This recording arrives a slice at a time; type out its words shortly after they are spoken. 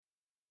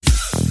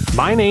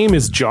My name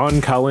is John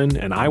Cullen,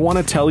 and I want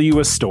to tell you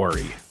a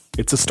story.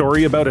 It's a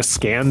story about a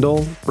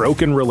scandal,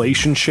 broken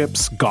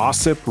relationships,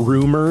 gossip,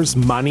 rumors,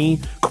 money,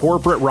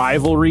 corporate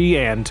rivalry,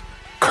 and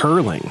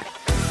curling.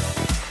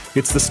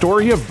 It's the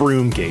story of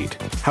Broomgate,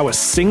 how a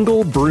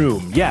single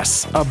broom,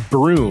 yes, a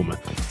broom,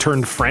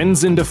 turned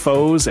friends into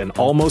foes and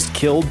almost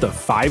killed the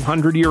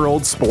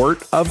 500-year-old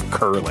sport of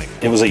curling.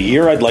 It was a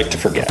year I'd like to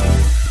forget.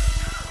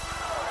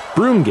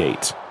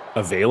 Broomgate,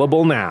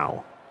 available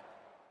now.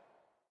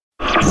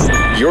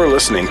 You're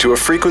listening to a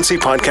Frequency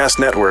Podcast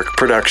Network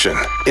production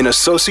in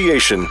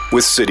association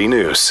with City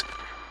News.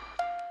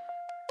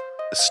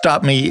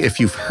 Stop me if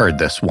you've heard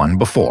this one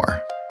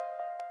before.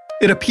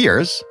 It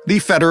appears the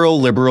federal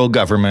Liberal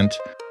government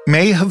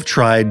may have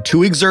tried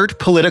to exert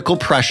political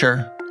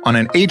pressure on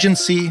an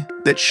agency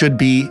that should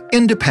be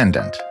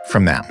independent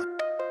from them.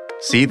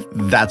 See,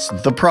 that's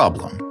the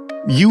problem.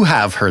 You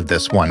have heard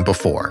this one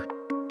before.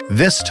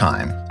 This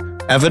time,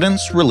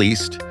 evidence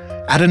released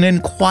at an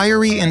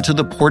inquiry into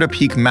the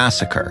Portapique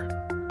massacre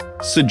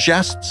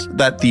suggests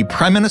that the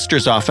Prime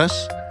Minister's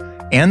office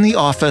and the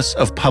Office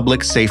of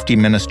Public Safety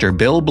Minister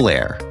Bill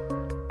Blair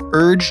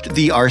urged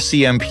the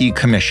RCMP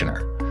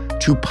commissioner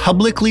to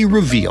publicly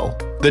reveal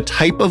the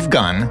type of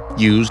gun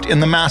used in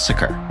the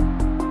massacre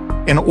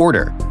in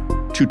order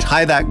to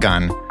tie that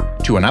gun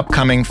to an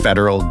upcoming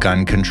federal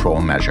gun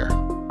control measure.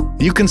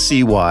 You can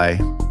see why,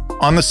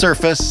 on the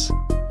surface,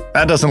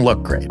 that doesn't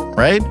look great,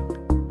 right?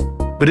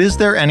 But is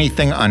there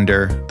anything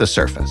under the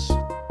surface?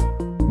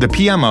 The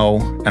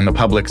PMO and the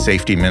Public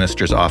Safety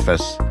Minister's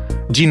office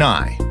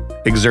deny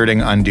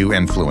exerting undue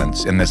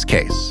influence in this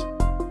case.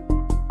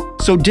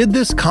 So did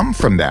this come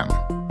from them?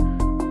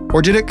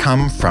 Or did it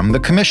come from the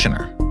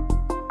commissioner?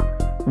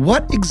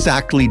 What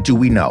exactly do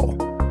we know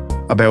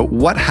about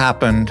what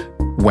happened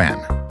when?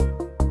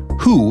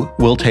 Who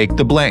will take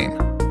the blame?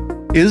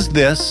 Is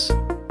this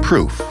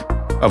proof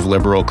of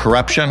Liberal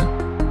corruption?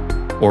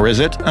 Or is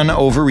it an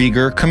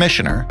overeager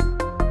commissioner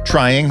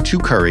trying to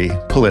curry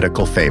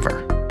political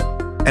favor?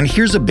 And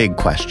here's a big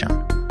question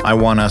I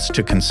want us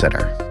to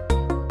consider.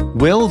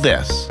 Will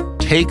this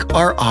take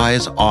our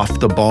eyes off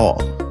the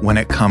ball when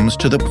it comes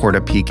to the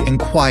Portapique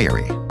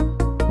inquiry?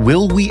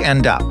 Will we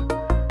end up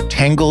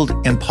tangled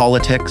in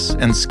politics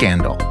and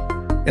scandal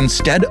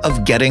instead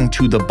of getting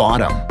to the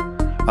bottom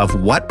of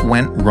what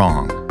went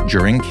wrong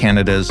during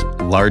Canada's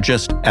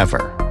largest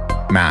ever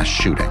mass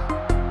shooting?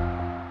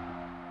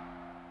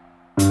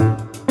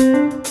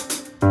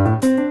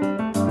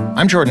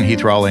 I'm Jordan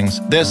Heath Rawlings.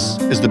 This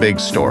is The Big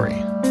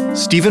Story.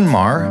 Stephen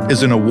Marr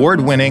is an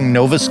award-winning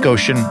Nova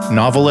Scotian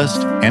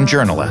novelist and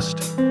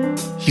journalist.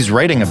 He's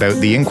writing about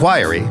the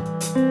inquiry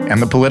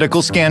and the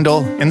political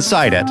scandal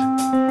inside it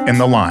in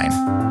The Line.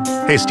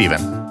 Hey,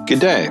 Stephen.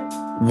 Good day.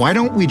 Why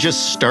don't we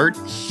just start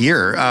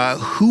here?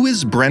 Who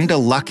is Brenda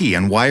Lucki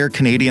and why are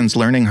Canadians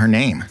learning her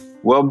name?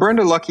 Well,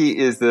 Brenda Lucki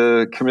is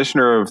the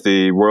Commissioner of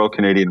the Royal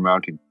Canadian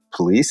Mounted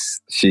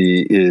Police.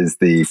 She is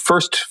the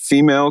first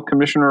female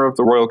Commissioner of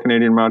the Royal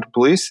Canadian Mounted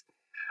Police,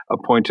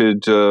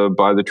 appointed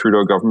by the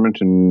Trudeau government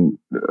in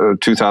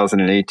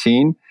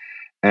 2018.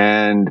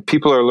 And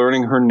people are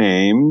learning her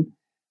name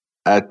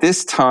at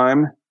this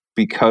time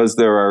because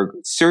there are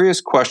serious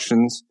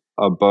questions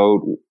about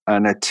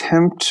an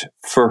attempt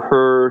for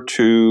her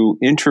to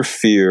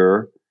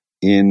interfere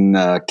in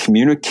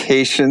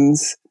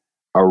communications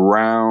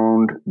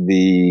around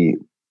the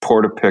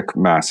Portapique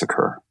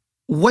massacre.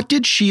 What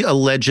did she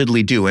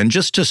allegedly do? And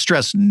just to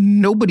stress,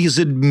 nobody's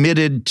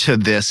admitted to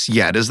this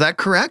yet. Is that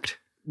correct?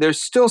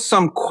 There's still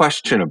some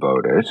question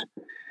about it.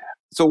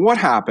 So what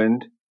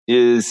happened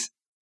is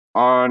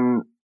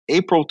on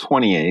April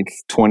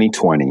 28th,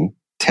 2020,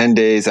 10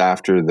 days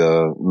after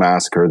the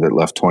massacre that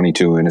left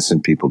 22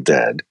 innocent people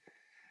dead,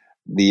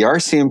 the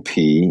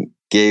RCMP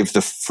gave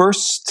the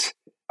first,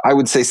 I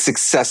would say,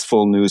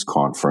 successful news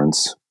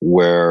conference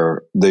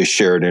where they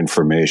shared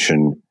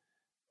information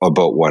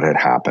about what had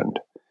happened.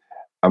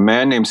 A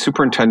man named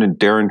Superintendent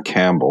Darren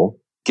Campbell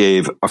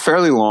gave a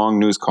fairly long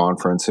news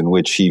conference in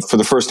which he, for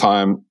the first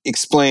time,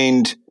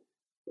 explained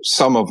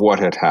some of what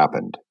had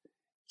happened.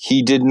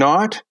 He did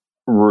not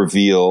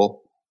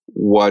reveal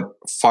what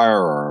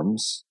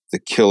firearms the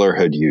killer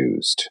had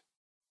used.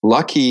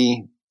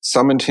 Lucki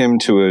summoned him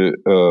to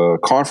a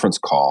conference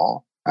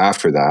call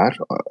after that,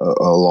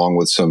 along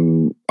with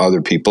some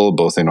other people,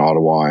 both in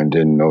Ottawa and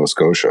in Nova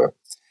Scotia.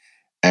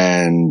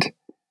 And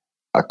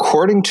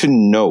according to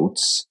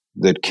notes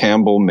that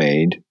Campbell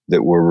made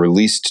that were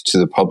released to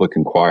the public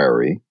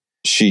inquiry,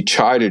 she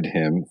chided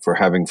him for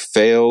having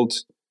failed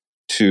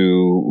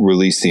to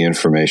release the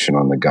information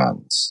on the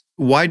guns.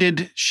 Why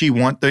did she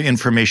want the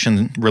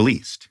information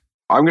released?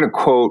 I'm going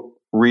to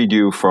read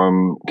you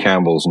from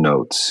Campbell's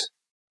notes.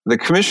 The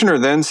commissioner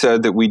then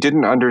said that we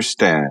didn't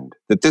understand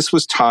that this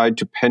was tied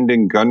to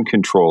pending gun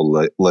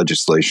control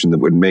legislation that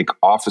would make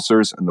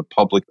officers and the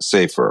public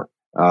safer.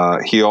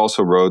 He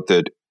also wrote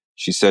that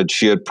she said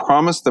she had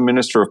promised the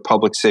Minister of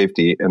Public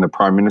Safety and the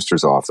Prime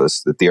Minister's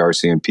office that the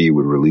RCMP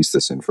would release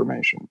this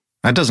information.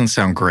 That doesn't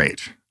sound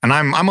great. And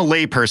I'm a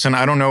lay person.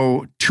 I don't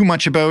know too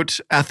much about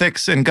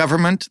ethics in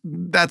government.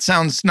 That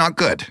sounds not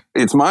good.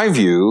 It's my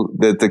view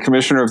that the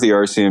commissioner of the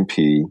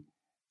RCMP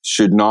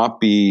should not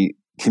be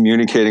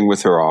communicating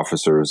with her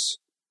officers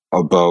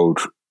about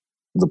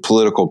the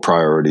political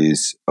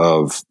priorities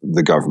of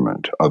the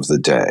government of the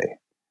day.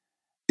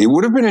 It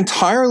would have been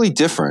entirely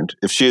different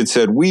if she had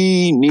said,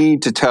 we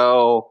need to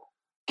tell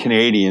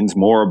Canadians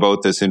more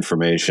about this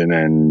information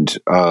and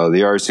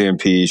the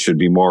RCMP should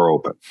be more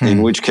open.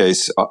 In which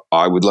case,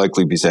 I would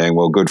likely be saying,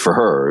 well, good for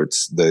her.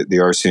 It's the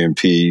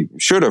RCMP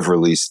should have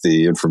released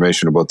the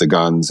information about the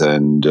guns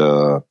and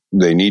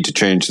they need to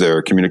change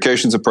their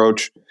communications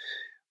approach.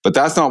 But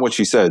that's not what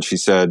she said. She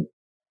said,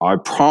 I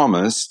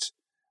promised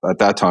at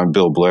that time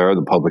Bill Blair,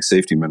 the public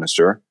safety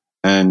minister,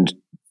 and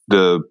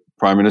the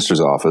Prime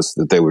Minister's office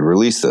that they would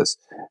release this.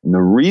 And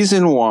the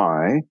reason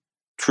why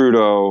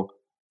Trudeau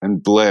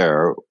and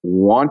Blair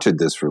wanted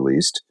this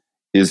released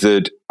is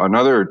that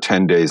another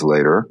 10 days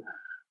later,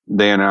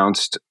 they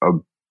announced a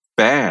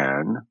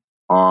ban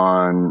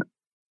on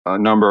a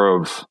number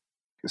of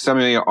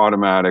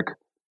semi-automatic,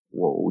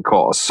 what we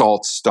call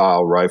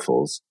assault-style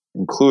rifles,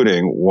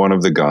 including one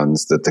of the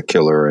guns that the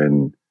killer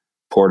in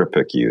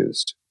Portapique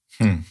used.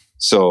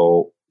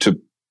 So to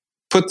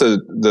put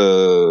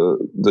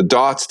the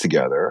dots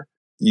together,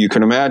 you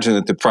can imagine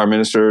that the Prime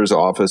Minister's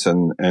office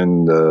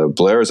and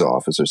Blair's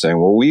office are saying,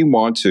 well, we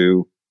want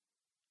to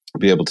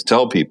be able to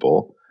tell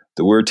people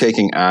that we're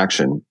taking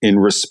action in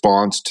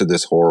response to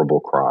this horrible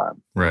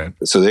crime. Right.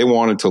 So they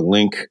wanted to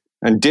link,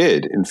 and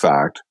did, in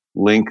fact,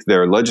 link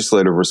their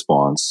legislative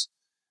response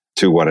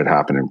to what had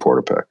happened in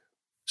Portapique.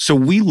 So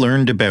we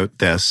learned about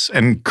this,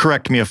 and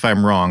correct me if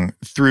I'm wrong,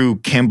 through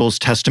Campbell's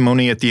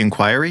testimony at the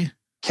inquiry?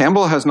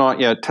 Campbell has not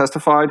yet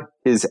testified.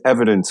 His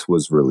evidence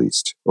was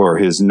released, or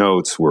his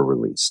notes were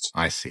released.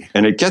 I see.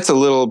 And it gets a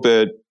little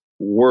bit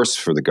worse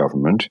for the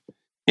government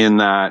in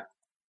that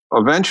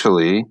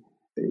eventually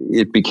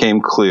it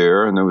became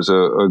clear, and there was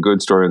a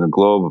good story in the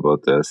Globe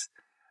about this,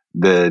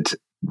 that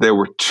there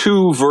were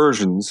two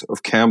versions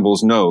of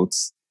Campbell's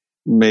notes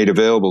made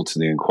available to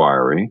the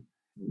inquiry.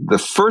 The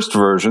first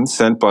version,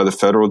 sent by the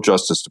Federal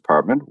Justice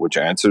Department, which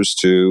answers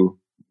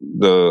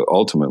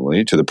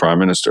ultimately to the Prime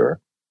Minister,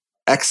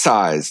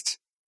 excised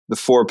the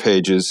 4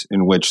 pages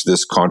in which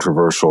this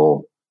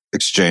controversial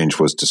exchange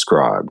was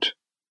described.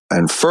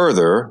 And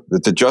further,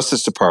 that the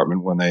Justice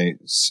Department, when they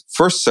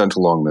first sent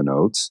along the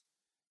notes,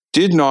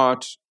 did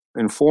not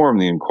inform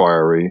the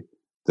inquiry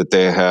that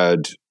they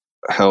had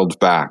held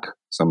back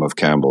some of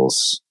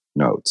Campbell's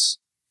notes.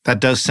 That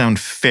does sound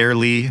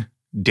fairly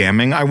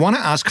damning. I want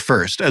to ask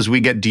first, as we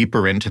get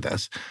deeper into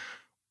this,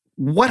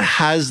 what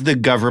has the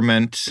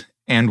government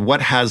and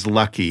what has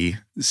Lucky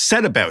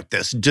said about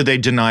this? Do they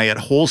deny it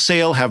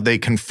wholesale? Have they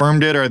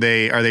confirmed it? Are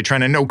they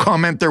trying to no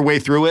comment their way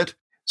through it?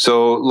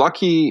 So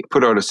Lucky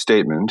put out a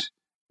statement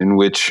in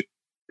which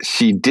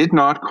she did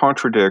not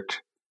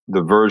contradict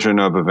the version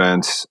of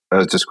events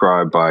as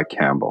described by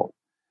Campbell.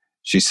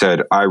 She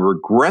said, I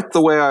regret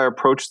the way I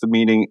approached the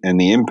meeting and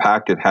the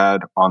impact it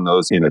had on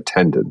those in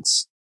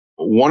attendance.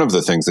 One of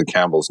the things that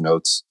Campbell's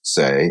notes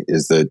say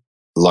is that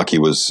Lucky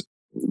was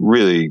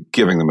really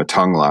giving them a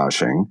tongue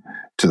lashing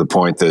to the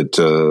point that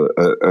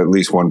at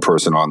least one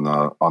person on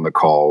the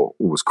call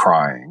was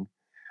crying.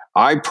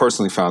 I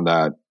personally found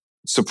that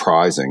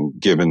surprising,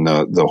 given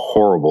the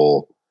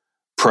horrible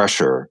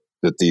pressure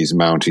that these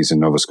Mounties in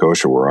Nova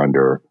Scotia were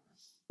under,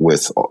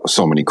 with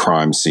so many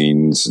crime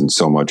scenes and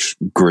so much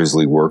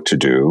grisly work to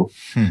do,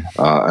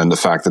 and the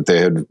fact that they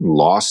had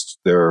lost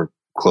their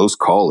close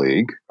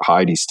colleague,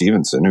 Heidi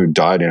Stevenson, who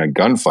died in a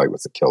gunfight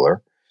with the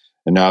killer,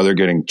 and now they're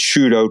getting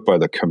chewed out by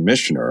the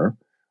commissioner,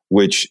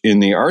 which in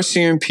the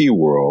RCMP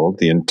world,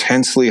 the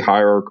intensely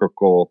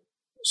hierarchical,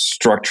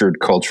 structured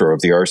culture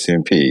of the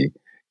RCMP,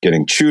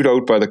 getting chewed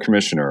out by the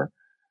commissioner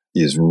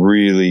is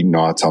really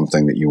not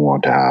something that you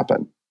want to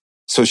happen.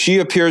 So she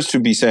appears to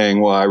be saying,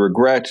 well, I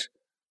regret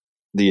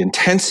the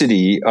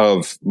intensity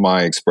of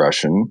my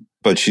expression,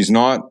 but she's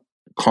not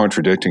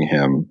contradicting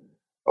him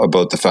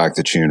about the fact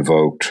that she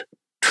invoked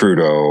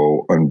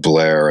Trudeau and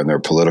Blair and their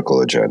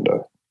political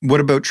agenda. What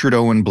about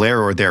Trudeau and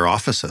Blair or their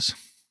offices?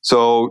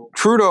 So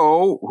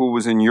Trudeau, who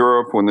was in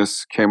Europe when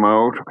this came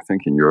out, I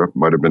think in Europe,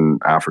 might have been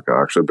Africa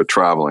actually, but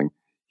traveling,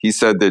 he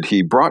said that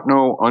he brought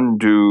no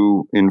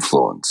undue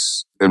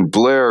influence. And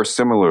Blair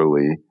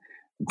similarly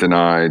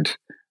denied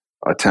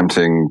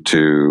attempting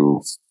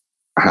to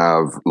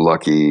have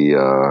Lucky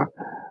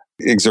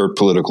exert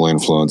political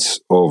influence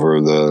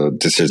over the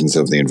decisions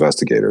of the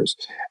investigators.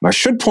 And I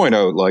should point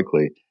out,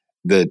 likely,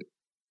 that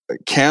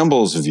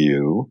Campbell's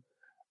view,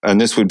 and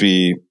this would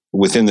be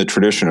within the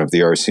tradition of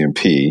the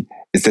RCMP,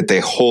 is that they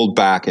hold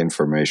back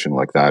information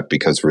like that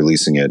because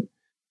releasing it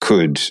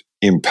could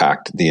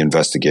impact the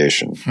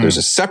investigation. There's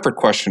a separate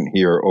question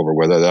here over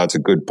whether that's a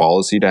good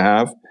policy to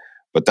have,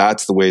 but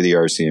that's the way the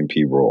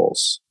RCMP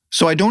rolls.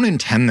 So I don't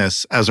intend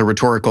this as a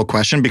rhetorical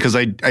question because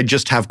I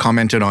just have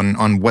commented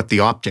on what the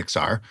optics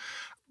are.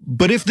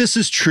 But if this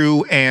is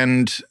true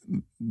and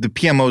the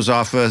PMO's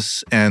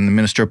office and the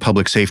Minister of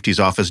Public Safety's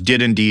office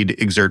did indeed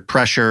exert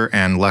pressure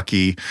and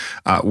Lucky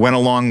went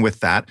along with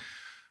that,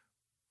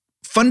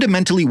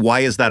 fundamentally, why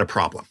is that a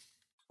problem?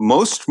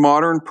 Most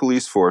modern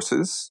police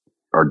forces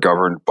are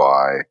governed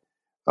by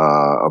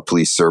a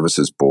police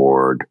services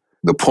board,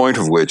 the point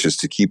of which is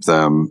to keep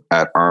them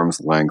at arm's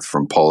length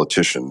from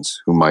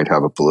politicians who might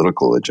have a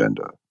political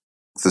agenda.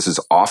 This has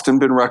often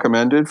been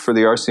recommended for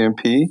the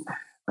RCMP,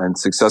 and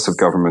successive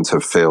governments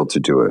have failed to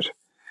do it.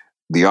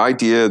 The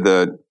idea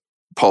that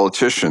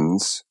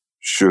politicians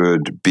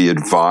should be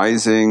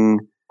advising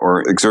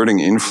or exerting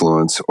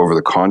influence over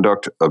the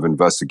conduct of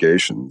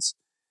investigations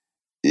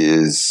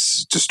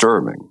is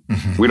disturbing.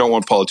 Mm-hmm. We don't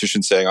want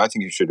politicians saying, I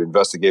think you should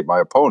investigate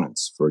my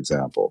opponents, for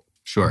example.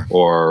 Sure.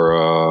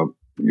 Or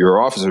your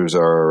officers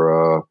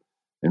are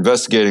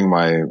investigating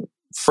my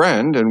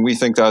friend, and we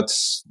think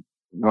that's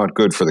not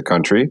good for the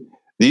country.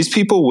 These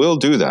people will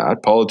do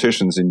that.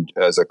 Politicians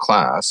as a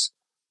class,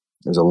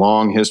 there's a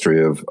long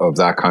history of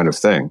that kind of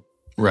thing.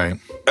 Right.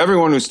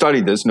 Everyone who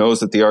studied this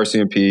knows that the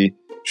RCMP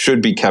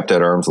should be kept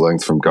at arm's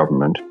length from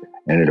government.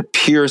 And it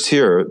appears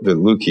here that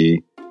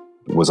Lucky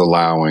was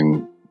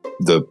allowing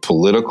the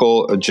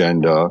political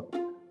agenda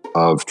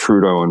of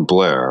Trudeau and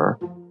Blair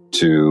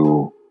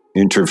to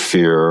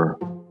interfere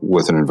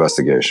with an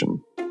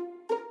investigation.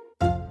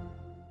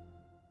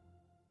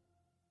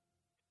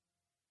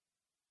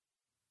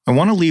 I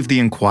want to leave the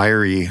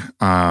inquiry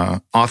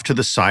off to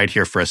the side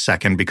here for a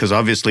second, because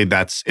obviously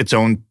that's its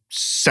own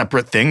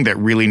separate thing that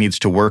really needs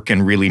to work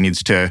and really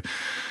needs to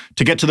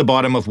get to the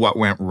bottom of what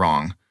went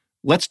wrong.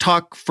 Let's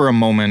talk for a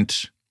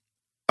moment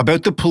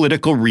about the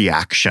political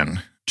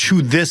reaction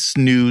to this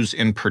news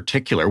in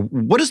particular.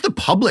 What has the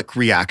public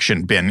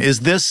reaction been? Is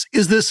this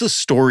a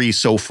story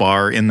so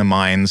far in the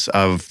minds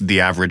of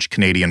the average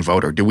Canadian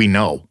voter? Do we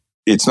know?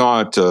 It's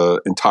not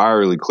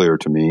entirely clear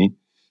to me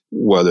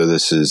whether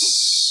this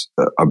is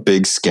a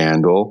big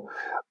scandal.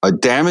 A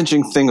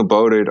damaging thing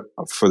about it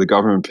for the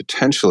government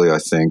potentially, I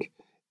think,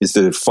 is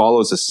that it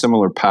follows a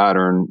similar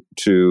pattern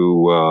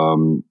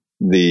to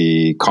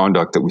the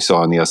conduct that we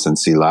saw in the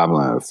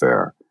SNC-Lavalin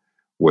affair,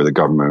 where the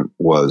government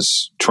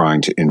was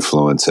trying to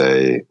influence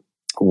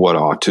what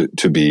ought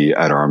to be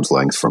at arm's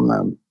length from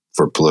them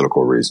for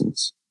political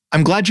reasons.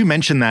 I'm glad you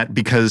mentioned that,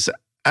 because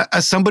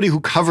as somebody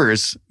who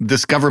covers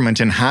this government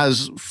and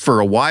has for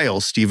a while,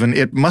 Stephen,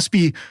 it must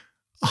be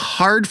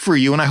hard for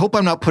you, and I hope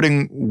I'm not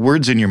putting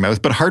words in your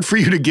mouth, but hard for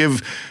you to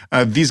give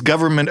these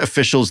government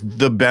officials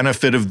the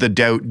benefit of the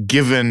doubt,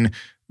 given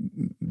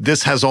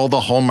this has all the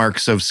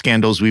hallmarks of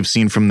scandals we've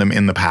seen from them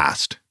in the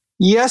past.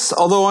 Yes,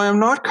 although I am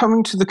not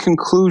coming to the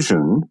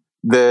conclusion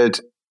that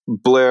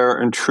Blair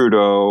and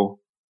Trudeau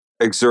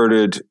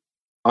exerted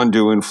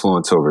undue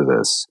influence over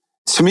this.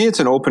 To me, it's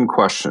an open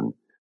question.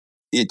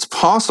 It's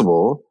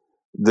possible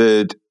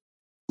that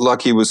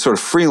Lucky was sort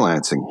of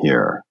freelancing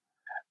here,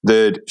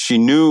 that she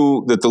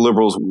knew that the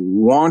Liberals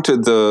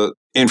wanted the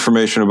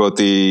information about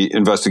the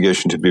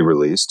investigation to be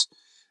released,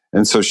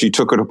 and so she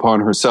took it upon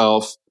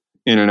herself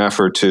in an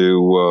effort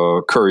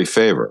to curry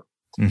favor.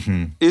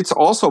 Mm-hmm. It's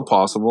also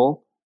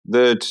possible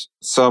that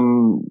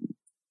some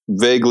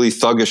vaguely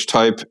thuggish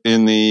type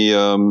in the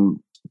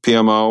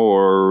PMO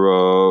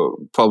or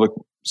Public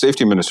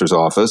Safety Minister's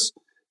office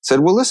said,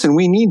 well, listen,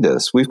 we need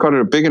this. We've got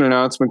a big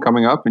announcement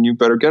coming up, and you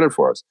better get it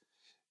for us.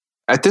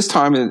 At this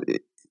time,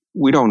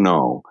 we don't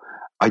know.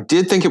 I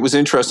did think it was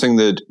interesting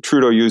that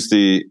Trudeau used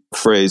the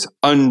phrase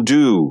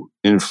undue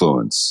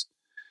influence,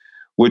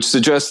 which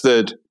suggests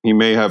that he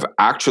may have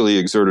actually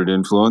exerted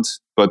influence,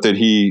 but that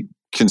he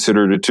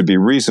considered it to be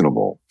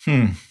reasonable.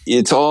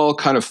 It's all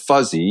kind of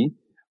fuzzy.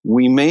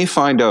 We may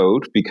find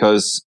out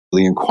because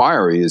the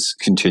inquiry is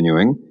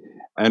continuing,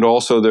 and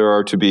also there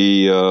are to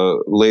be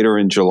later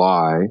in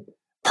July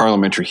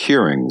parliamentary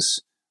hearings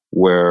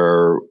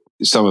where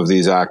some of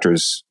these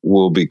actors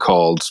will be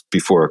called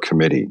before a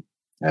committee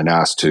and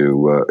asked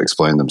to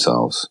explain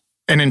themselves.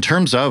 And in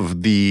terms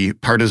of the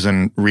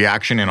partisan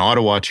reaction in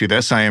Ottawa to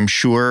this, I am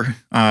sure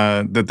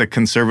that the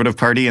Conservative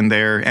Party and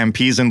their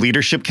MPs and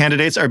leadership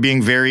candidates are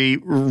being very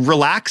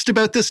relaxed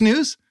about this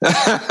news.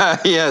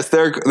 Yes,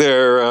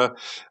 they're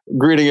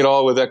greeting it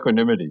all with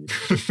equanimity.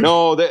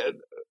 No,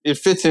 it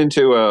fits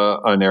into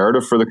a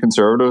narrative for the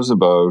Conservatives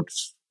about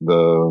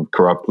the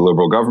corrupt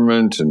Liberal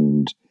government,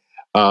 and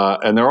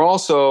they're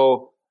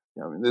also,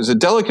 there's a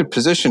delicate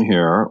position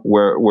here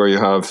where you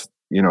have,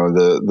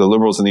 the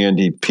Liberals and the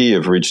NDP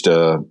have reached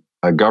a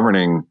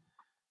governing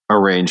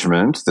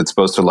arrangement that's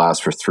supposed to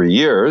last for 3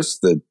 years,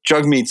 that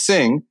Jagmeet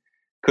Singh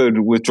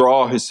could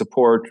withdraw his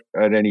support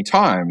at any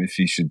time if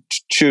he should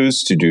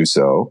choose to do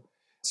so.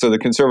 So the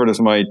Conservatives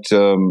might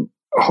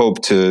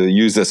hope to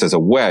use this as a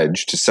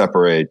wedge to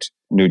separate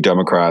New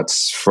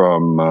Democrats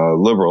from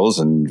Liberals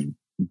and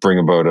bring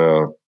about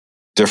a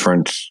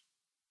different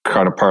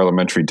kind of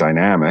parliamentary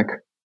dynamic.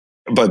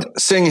 But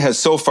Singh has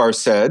so far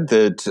said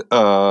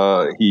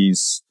that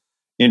he's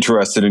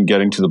interested in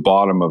getting to the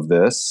bottom of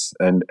this,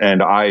 and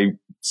I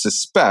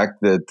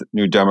suspect that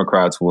New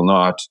Democrats will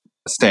not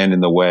stand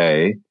in the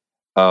way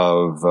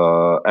of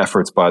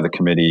efforts by the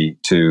committee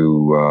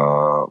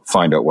to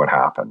find out what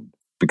happened,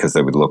 because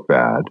they would look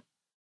bad.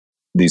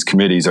 These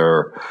committees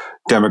are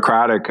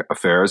democratic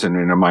affairs, and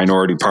in a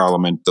minority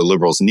parliament, the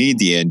Liberals need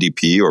the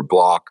NDP or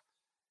Bloc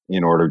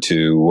in order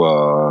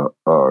to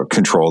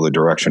control the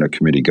direction a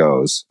committee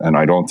goes. And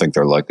I don't think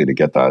they're likely to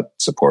get that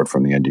support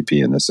from the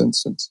NDP in this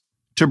instance.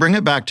 To bring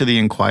it back to the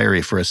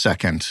inquiry for a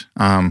second,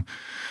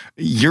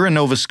 you're a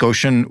Nova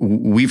Scotian.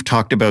 We've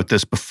talked about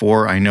this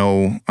before. I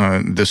know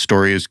this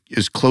story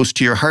is close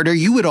to your heart. Are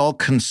you at all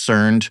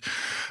concerned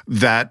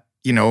that,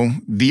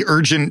 the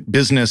urgent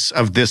business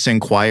of this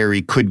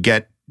inquiry could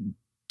get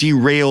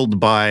derailed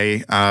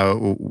by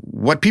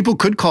what people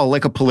could call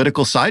like a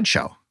political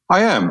sideshow?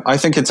 I am. I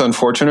think it's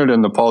unfortunate,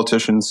 and the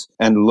politicians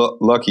and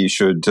Lucky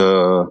should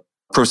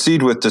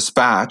proceed with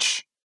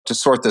dispatch to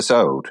sort this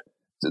out.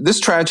 This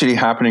tragedy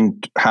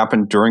happened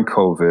during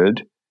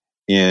COVID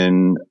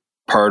in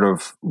part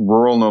of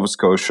rural Nova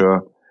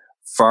Scotia,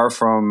 far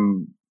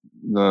from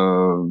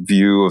the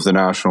view of the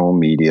national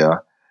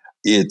media.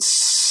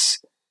 It's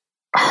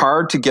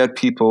hard to get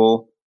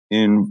people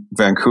in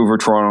Vancouver,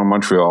 Toronto, and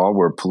Montreal,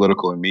 where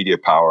political and media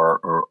power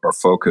are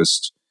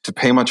focused, to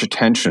pay much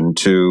attention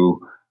to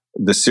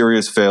the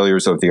serious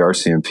failures of the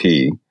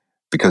RCMP,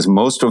 because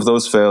most of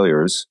those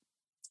failures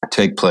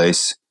take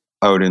place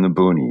out in the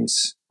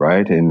boonies,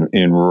 right? In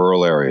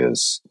rural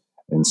areas,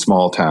 in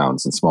small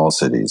towns and small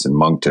cities, in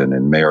Moncton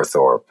and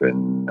Mayerthorpe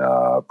and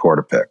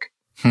Portapique.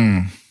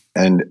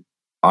 And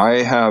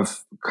I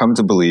have come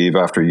to believe,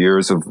 after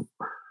years of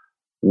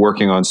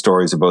working on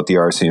stories about the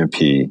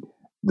RCMP,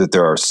 that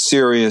there are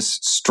serious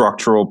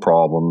structural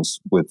problems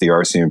with the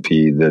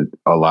RCMP that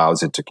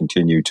allows it to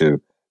continue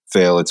to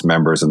fail its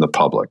members and the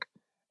public,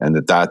 and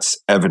that's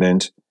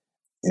evident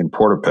in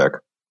Portapique.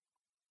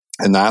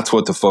 And that's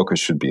what the focus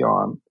should be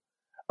on.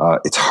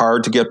 It's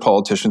hard to get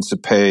politicians to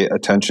pay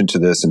attention to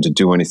this and to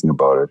do anything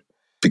about it,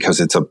 because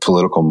it's a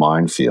political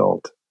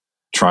minefield.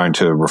 Trying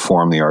to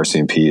reform the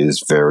RCMP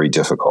is very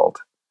difficult,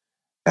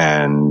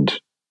 and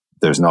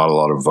there's not a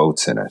lot of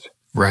votes in it.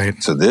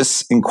 Right. So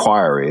this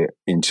inquiry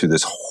into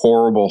this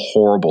horrible,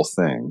 horrible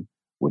thing,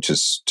 which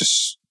has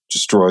just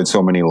destroyed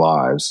so many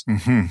lives,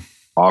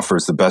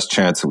 offers the best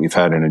chance that we've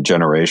had in a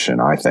generation,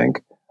 I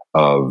think,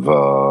 of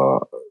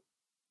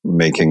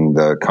making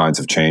the kinds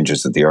of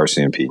changes that the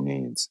RCMP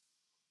needs.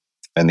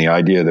 And the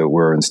idea that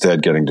we're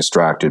instead getting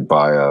distracted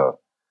by a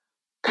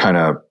kind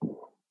of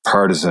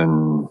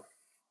partisan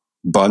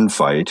bun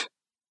fight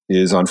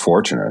is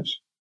unfortunate.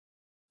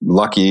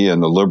 Lucky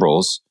and the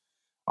Liberals,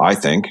 I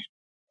think,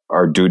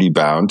 are duty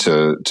bound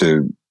to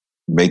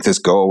make this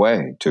go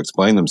away, to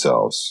explain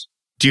themselves.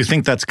 Do you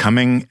think that's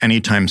coming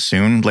anytime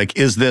soon? Like,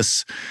 is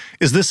this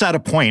at a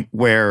point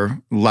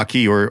where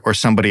Lucky or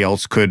somebody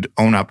else could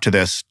own up to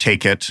this,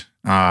 take it,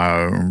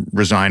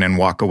 resign and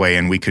walk away,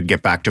 and we could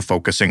get back to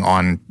focusing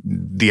on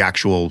the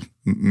actual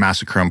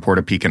massacre in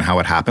Portapique and how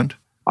it happened?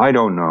 I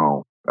don't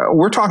know.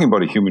 We're talking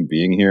about a human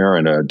being here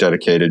and a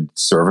dedicated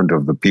servant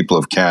of the people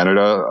of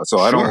Canada. So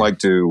I don't like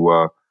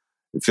to,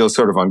 it feels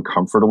sort of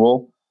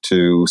uncomfortable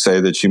to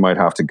say that she might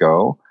have to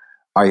go.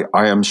 I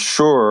am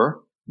sure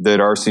that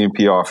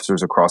RCMP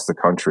officers across the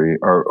country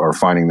are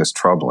finding this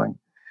troubling.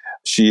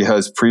 She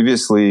has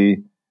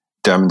previously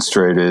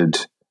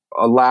demonstrated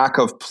a lack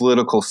of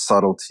political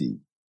subtlety,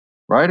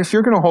 right? If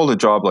you're going to hold a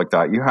job like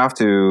that, you have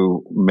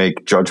to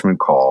make judgment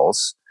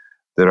calls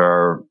that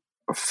are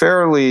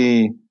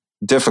fairly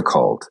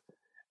difficult.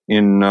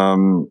 In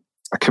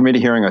a committee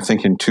hearing, I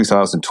think in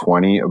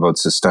 2020, about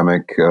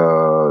systemic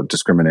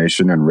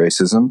discrimination and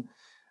racism,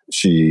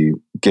 she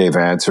gave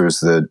answers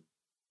that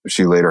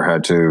she later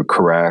had to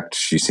correct.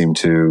 She seemed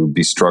to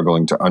be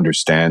struggling to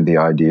understand the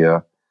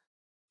idea.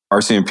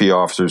 RCMP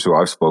officers who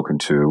I've spoken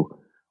to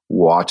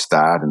watched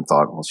that and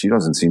thought, well, she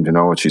doesn't seem to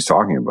know what she's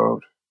talking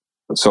about.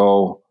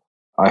 So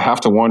I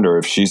have to wonder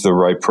if she's the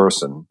right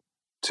person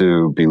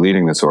to be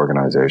leading this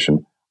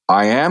organization.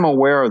 I am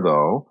aware,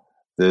 though,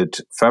 that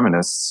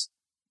feminists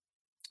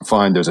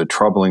find there's a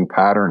troubling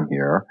pattern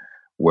here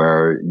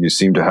where you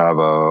seem to have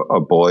a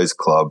boys'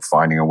 club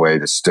finding a way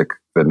to stick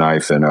the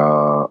knife in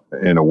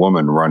a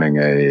woman running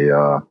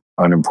a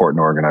unimportant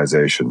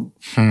organization.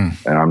 And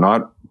I'm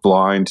not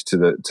blind to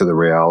the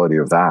reality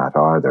of that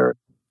either.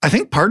 I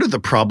think part of the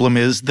problem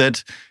is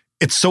that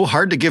it's so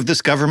hard to give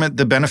this government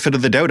the benefit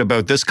of the doubt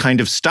about this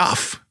kind of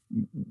stuff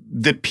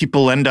that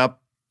people end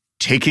up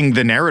taking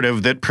the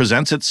narrative that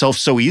presents itself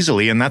so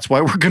easily. And that's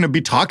why we're going to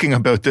be talking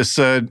about this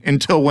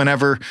until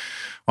whenever.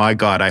 My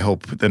God, I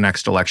hope the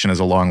next election is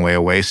a long way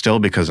away still,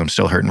 because I'm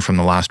still hurting from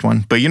the last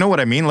one. But you know what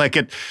I mean? Like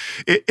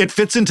it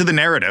fits into the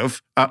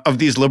narrative of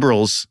these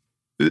Liberals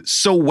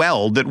so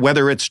well that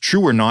whether it's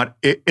true or not,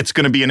 it's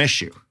going to be an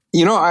issue.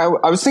 You know,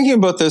 I was thinking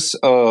about this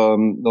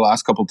the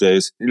last couple of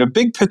days in a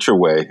big picture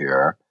way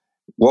here.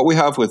 What we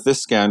have with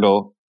this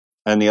scandal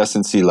and the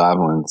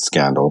SNC-Lavalin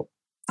scandal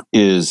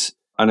is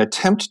an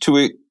attempt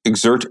to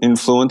exert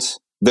influence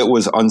that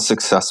was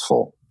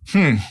unsuccessful.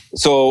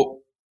 So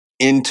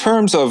in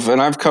terms of,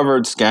 and I've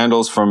covered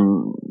scandals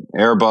from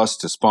Airbus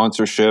to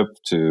sponsorship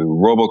to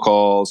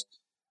robocalls,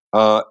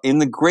 In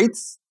the great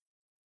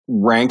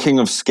ranking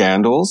of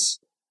scandals,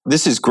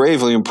 this is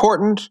gravely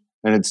important,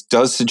 and it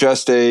does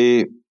suggest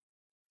a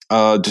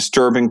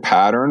disturbing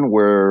pattern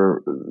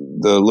where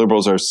the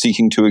Liberals are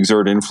seeking to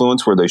exert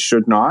influence where they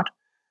should not.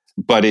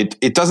 But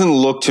it doesn't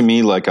look to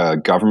me like a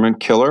government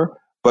killer.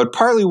 But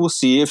partly we'll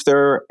see if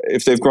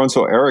they've grown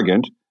so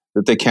arrogant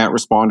that they can't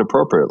respond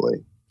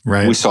appropriately.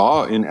 Right. We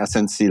saw in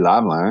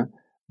SNC-Lavalin,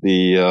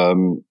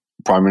 the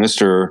Prime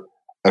Minister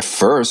at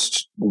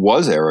first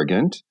was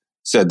arrogant,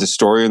 said the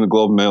story in the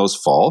Globe and Mail is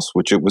false,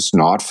 which it was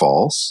not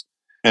false.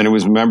 And it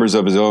was members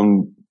of his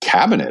own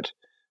cabinet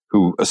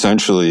who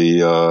essentially,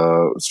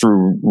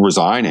 through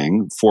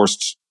resigning,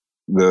 forced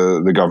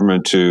the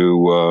government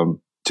to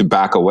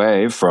back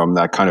away from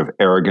that kind of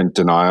arrogant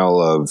denial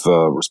of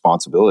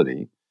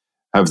responsibility.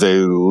 Have they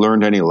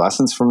learned any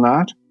lessons from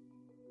that?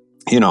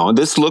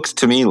 This looks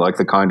to me like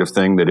the kind of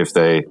thing that if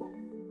they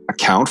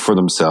account for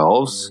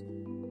themselves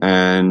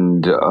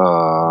and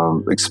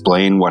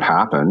explain what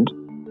happened,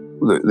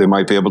 they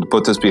might be able to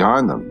put this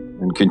behind them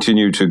and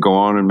continue to go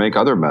on and make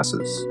other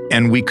messes.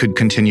 And we could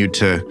continue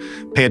to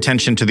pay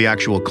attention to the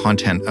actual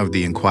content of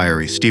the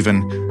inquiry.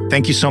 Stephen,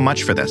 thank you so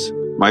much for this.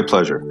 My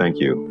pleasure. Thank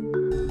you.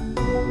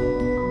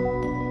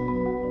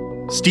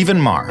 Stephen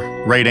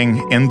Marr,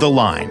 writing In the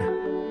Line.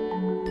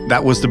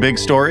 That was The Big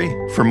Story.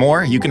 For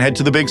more, you can head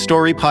to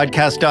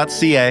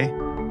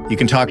thebigstorypodcast.ca. You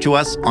can talk to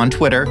us on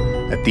Twitter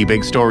at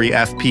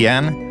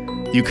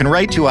TheBigStoryFPN. You can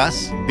write to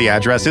us. The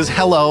address is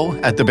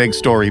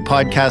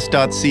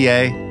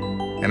hello@thebigstorypodcast.ca.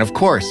 And of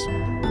course,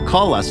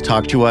 call us,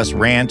 talk to us,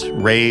 rant,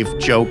 rave,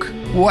 joke,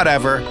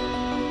 whatever.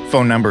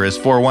 Phone number is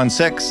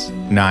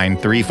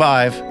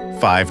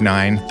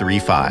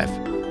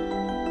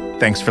 416-935-5935.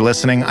 Thanks for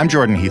listening. I'm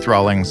Jordan Heath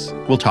Rawlings.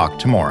 We'll talk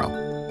tomorrow.